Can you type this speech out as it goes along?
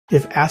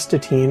If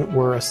astatine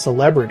were a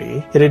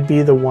celebrity, it'd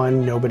be the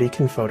one nobody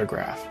can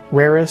photograph.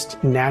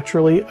 Rarest,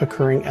 naturally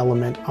occurring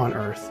element on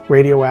Earth.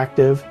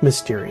 Radioactive,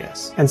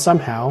 mysterious. And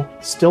somehow,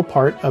 still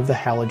part of the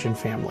halogen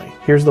family.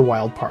 Here's the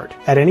wild part.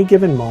 At any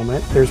given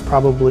moment, there's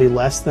probably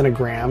less than a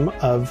gram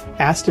of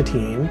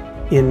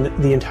astatine in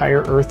the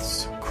entire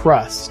Earth's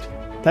crust.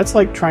 That's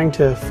like trying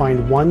to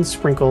find one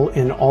sprinkle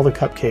in all the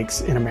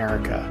cupcakes in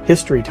America.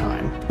 History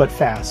time, but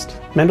fast.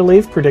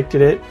 Mendeleev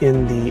predicted it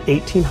in the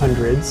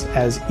 1800s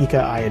as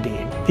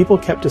iodine. People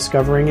kept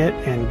discovering it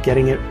and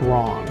getting it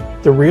wrong.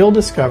 The real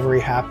discovery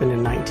happened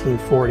in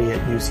 1940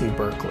 at UC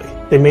Berkeley.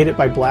 They made it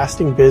by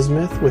blasting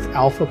bismuth with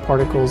alpha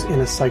particles in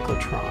a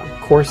cyclotron.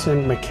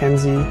 Corson,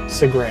 Mackenzie,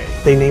 Segre.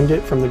 They named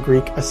it from the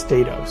Greek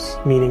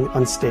astatos, meaning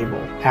unstable,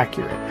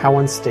 accurate. How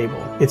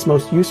unstable? Its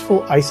most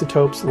useful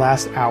isotopes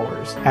last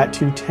hours. At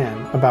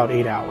 210, about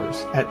 8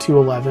 hours. At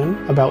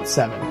 211, about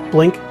 7.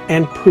 Blink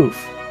and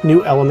poof.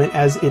 New element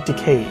as it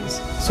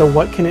decays. So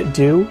what can it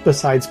do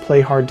besides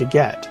play hard to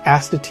get?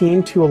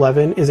 Astatine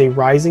 211 is a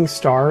rising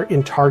star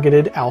in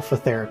targeted alpha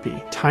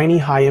therapy. Tiny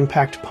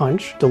high-impact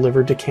punch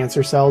delivered to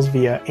cancer cells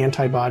via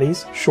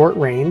antibodies, short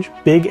range,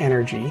 big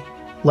energy,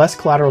 less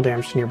collateral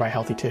damage to nearby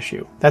healthy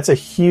tissue. That's a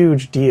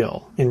huge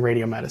deal in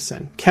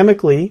radiomedicine.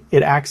 Chemically,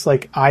 it acts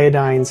like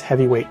iodine's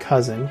heavyweight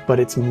cousin, but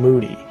it's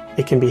moody.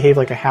 It can behave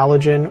like a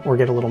halogen or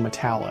get a little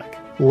metallic.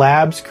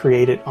 Labs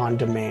create it on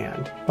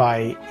demand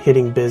by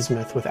hitting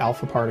bismuth with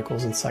alpha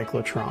particles and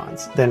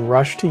cyclotrons, then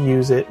rush to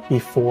use it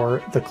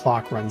before the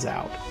clock runs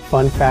out.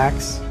 Fun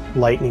facts,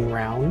 lightning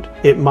round.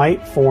 It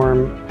might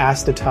form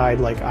astatide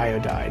like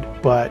iodide,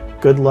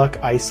 but good luck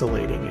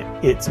isolating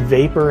it. Its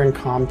vapor and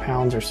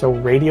compounds are so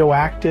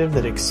radioactive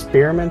that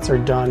experiments are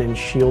done in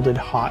shielded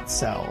hot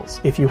cells.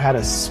 If you had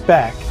a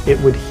speck, it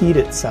would heat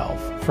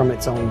itself from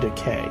its own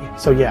decay.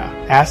 So yeah,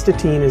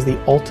 astatine is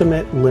the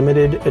ultimate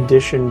limited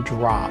edition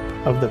drop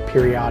of the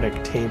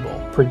periodic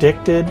table.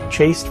 Predicted,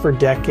 chased for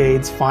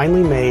decades,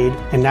 finally made,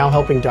 and now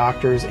helping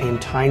doctors aim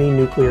tiny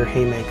nuclear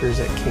haymakers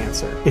at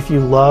cancer. If you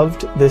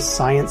loved this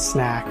science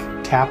snack,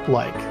 tap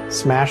like,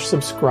 smash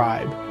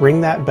subscribe,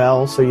 ring that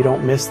bell so you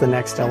don't miss the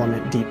next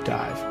element deep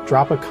dive.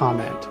 Drop a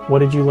comment. What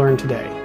did you learn today?